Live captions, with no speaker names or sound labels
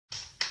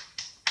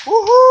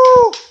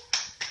Woohoo!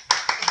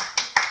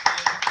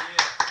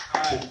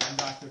 Alright, I'm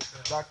Dr.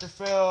 Phil. Dr.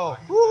 Phil.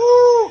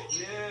 Woohoo!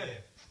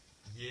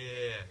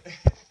 Yeah.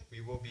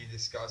 We will be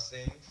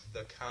discussing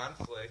the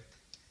conflict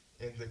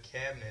in the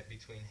cabinet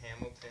between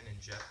Hamilton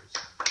and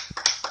Jefferson.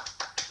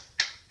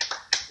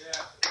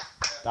 Yeah.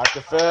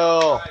 Dr. Phil.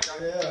 Alright, Dr.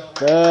 Phil.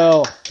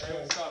 Phil. Hey,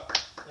 what's up?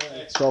 Hey,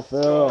 Let's go,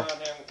 Phil. What's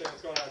going on, Hamilton?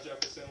 What's going on,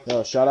 Jefferson?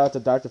 Yo, shout out to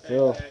Dr.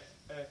 Phil. Hey.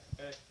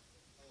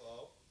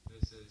 Hello,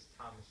 this is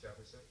Thomas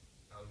Jefferson,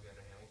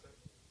 Alexander Hamilton.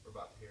 We're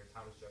about to hear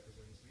Thomas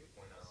Jefferson's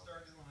viewpoint on all.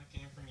 Started when I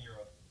came from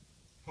Europe,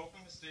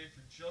 hoping to stay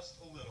for just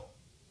a little,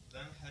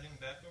 then heading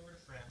back over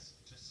to France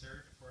to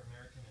serve for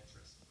American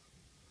interests.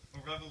 A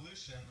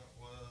revolution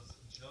was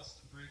just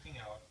breaking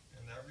out,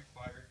 and that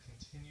required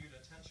continued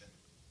attention.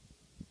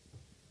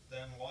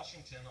 Then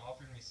Washington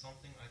offered me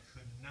something I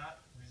could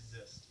not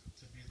resist,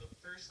 to be the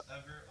first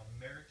ever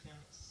American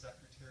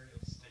Secretary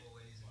of State. Hello,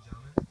 ladies and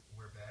gentlemen.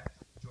 We're back.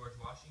 George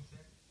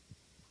Washington.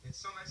 It's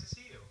so nice to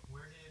see you.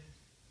 Where did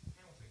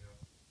Hamilton go?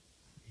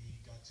 He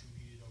got too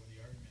heated over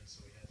the argument,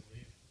 so he had to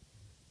leave.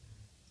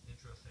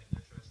 Interesting.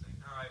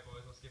 All right,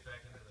 boys, let's get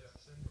back into this.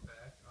 Jefferson, we're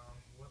back.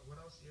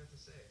 What else do you have to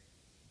say?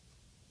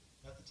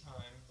 At the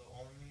time, the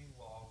only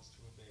law was to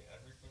obey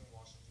everything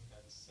Washington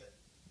had to say.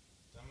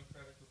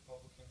 Democratic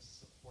Republicans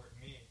support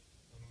me,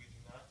 and we do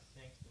not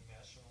think the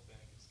National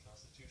Bank is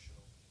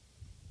constitutional.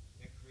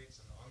 It creates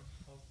an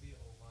unhealthy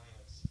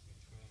alliance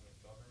between the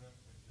government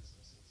and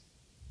businesses.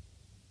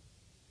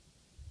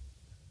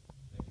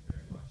 Thank you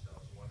very much. That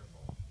was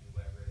wonderful. You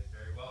elaborated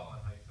very well on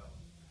how you felt.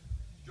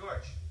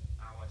 George,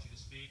 I want you to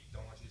speak.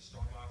 Don't want you to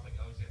storm off like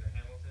Alexander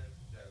Hamilton.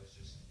 That was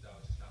just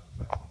not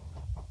professional.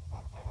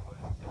 Take it away.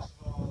 First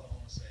of all, I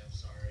want to say I'm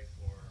sorry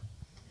for,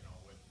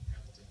 what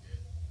Hamilton did.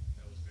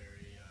 That was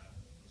very bad.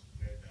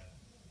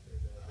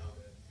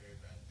 Very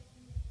bad.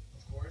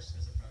 Of course,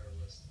 as a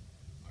Federalist,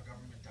 our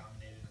government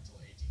dominated until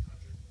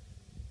 1800.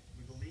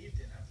 We believed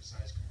and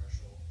emphasized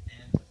commercial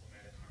and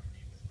diplomatic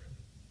harmony with Britain.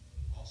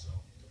 Also,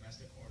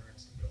 domestic order and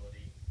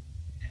stability,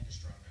 and a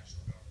strong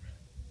national government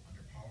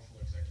under powerful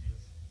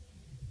executive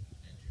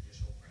and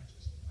judicial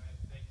branches. All right,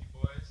 thank you,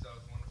 boys. That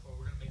was wonderful.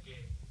 We're going to make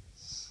a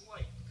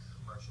slight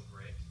commercial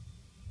break.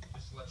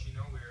 Just to let you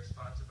know, we are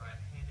sponsored by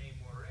Hannay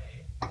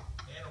Moray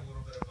and a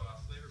little bit of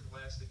Flavor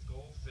Blasted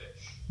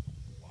Goldfish.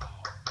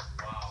 Wow.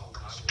 I will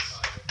tell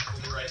you.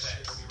 We'll be right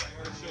back.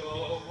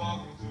 Commercial.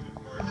 Welcome to the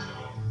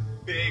commercial.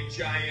 Big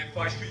giant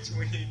fight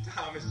between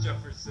Thomas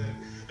Jefferson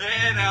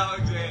and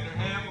Alexander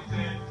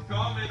Hamilton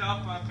coming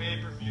up on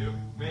pay-per-view.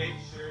 Make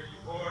sure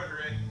you order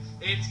it.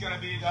 It's going to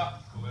be the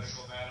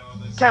political battle of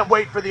the Can't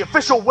wait for the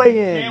official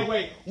weigh-in. Can't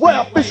wait. What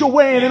Can't official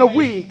wait. weigh-in in Can't a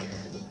week?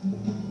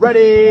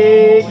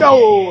 Ready,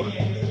 go.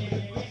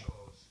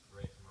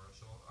 Great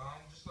commercial.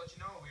 Just to let you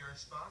know, we are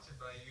sponsored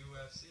by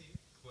UFC.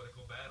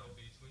 Political battle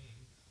between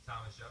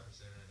Thomas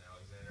Jefferson and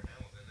Alexander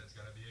Hamilton. That's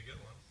going to be a good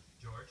one.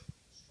 George?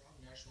 Strong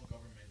national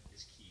government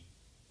is key,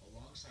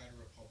 alongside a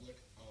republic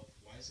of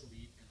wise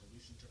elite and a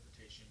loose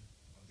interpretation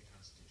of the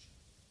Constitution.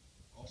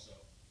 Also,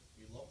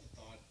 we love the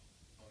thought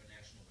of a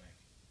national bank,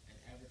 an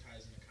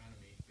advertising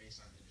economy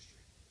based on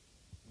industry.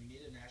 We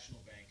need a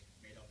national bank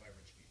made up by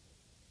rich people.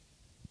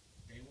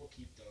 They will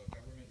keep the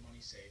government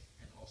money safe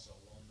and also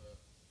loan the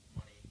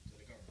money to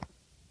the government.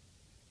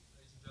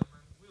 Ladies and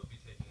gentlemen, we'll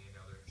be taking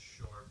another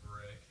short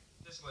break.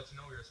 Just to let you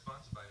know, we are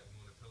sponsored by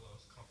Luna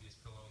Pillows, comfiest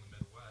pillow in the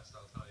Midwest.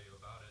 I'll tell you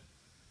about it.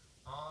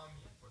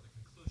 For the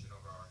conclusion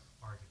of our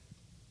argument.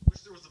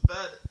 Wish there was a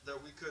bed that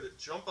we could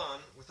jump on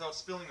without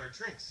spilling our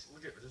drinks.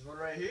 Look at there's one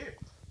right here.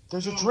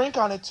 There's a drink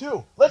on it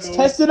too. Let's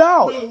test it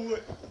out.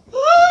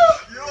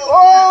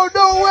 Oh,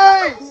 no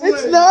way!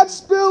 It's not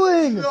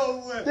spilling.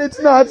 It's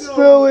not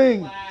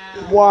spilling.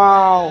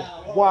 Wow.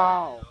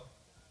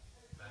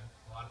 Ben,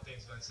 a lot of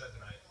things have been said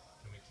tonight.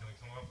 Can we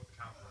come up with a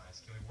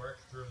compromise? Can we work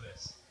through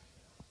this?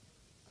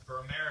 For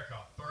America.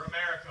 I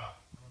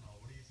don't know,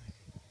 what do you think?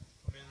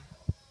 I mean,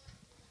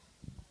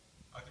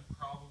 I could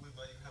probably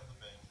let you have the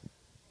bank.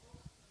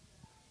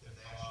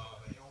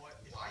 You know what?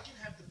 If I can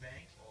have the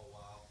bank, Oh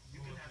wow. you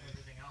can have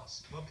everything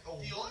else. Let me,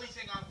 The only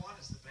thing I want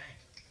is the bank.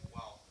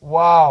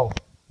 Wow.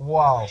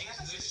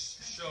 Things this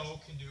show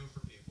can do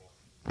for people.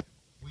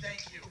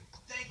 Thank you,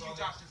 Brothers,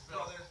 Dr. Phil.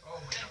 brothers, oh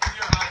my God. We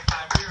are out of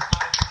time.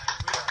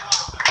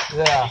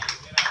 Yeah.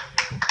 Get out of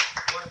here.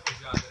 Wonderful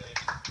job today.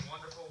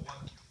 Wonderful.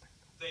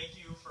 Thank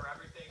you for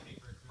everything.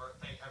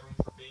 Thank everyone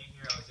for being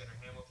here. Alexander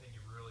Hamilton, you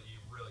really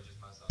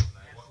just messed up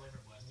tonight. And Flavor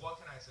Blasted. What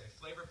can I say?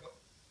 Flavor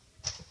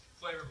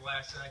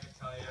Blasted, I can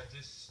tell you.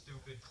 Just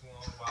stupid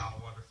clone. Wow,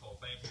 wonderful.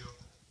 Thank you.